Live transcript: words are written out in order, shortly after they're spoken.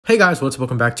Hey guys, what's up?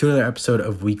 Welcome back to another episode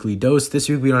of Weekly Dose. This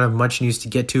week we don't have much news to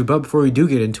get to, but before we do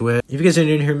get into it, if you guys are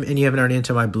new here and you haven't already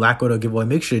entered my Black Widow giveaway,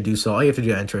 make sure to do so. All you have to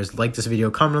do to enter is like this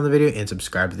video, comment on the video, and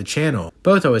subscribe to the channel.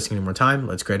 But without wasting any more time,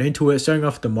 let's get into it. Starting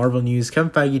off with the Marvel news, Kevin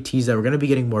Feige teased that we're going to be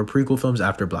getting more prequel films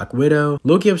after Black Widow.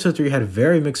 Loki episode 3 had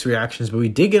very mixed reactions, but we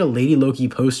did get a Lady Loki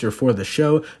poster for the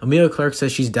show. Emilia Clarke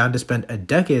says she's down to spend a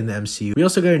decade in the MCU. We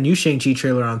also got a new Shang-Chi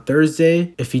trailer on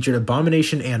Thursday. It featured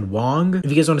Abomination and Wong. If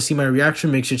you guys want to see my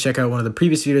reaction, make sure to check out one of the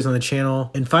previous videos on the channel.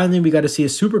 And finally, we got to see a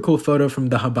super cool photo from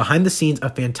the behind the scenes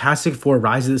of Fantastic Four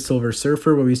Rise of the Silver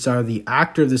Surfer, where we saw the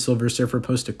actor of the Silver Surfer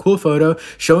post a cool photo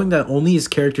showing that only his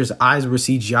character's eyes were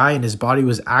CGI and his body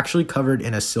was actually covered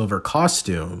in a silver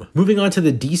costume. Moving on to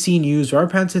the DC news,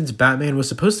 Robert Pattinson's Batman was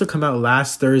supposed to come out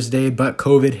last Thursday, but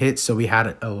COVID hit, so we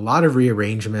had a lot of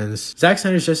rearrangements. Zack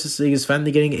Snyder's Justice League is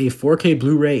finally getting a 4K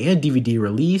Blu-ray and DVD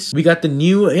release. We got the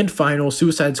new and final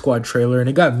Suicide Squad trailer, and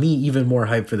it got me even more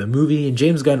hyped for the movie. And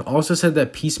James Gunn also said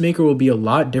that Peacemaker will be a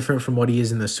lot different from what he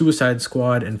is in the Suicide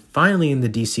Squad. And finally, in the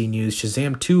DC news,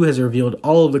 Shazam 2 has revealed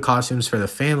all of the costumes for the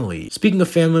family. Speaking of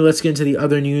family, let's get into the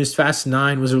other news. Fast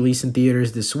 9 was released in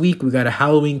theaters this week. We got a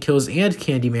Halloween Kills and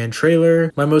Candyman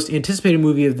trailer. My most anticipated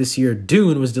movie of this year,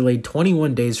 Dune, was delayed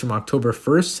 21 days from October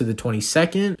 1st to the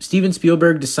 22nd. Steven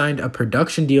Spielberg just signed a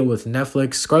production deal with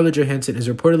Netflix. Scarlett Johansson is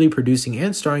reportedly producing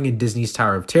and starring in Disney's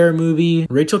Tower of Terror movie.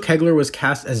 Rachel Kegler was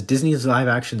cast as Disney's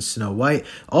live-action Snow White.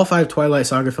 All 5 Twilight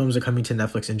Saga films are coming to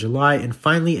Netflix in July. And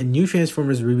finally, a new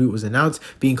Transformers reboot was announced,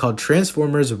 being called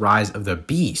Transformers Rise of the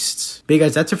Beasts. But hey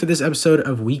guys, that's it for this episode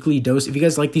of Weekly Dose. If you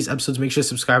guys like these episodes, make sure to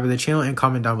subscribe to the channel and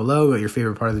comment down below what your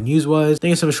favorite part of the news was. Thank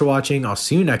you so much for watching. I'll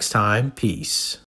see you next time. Peace.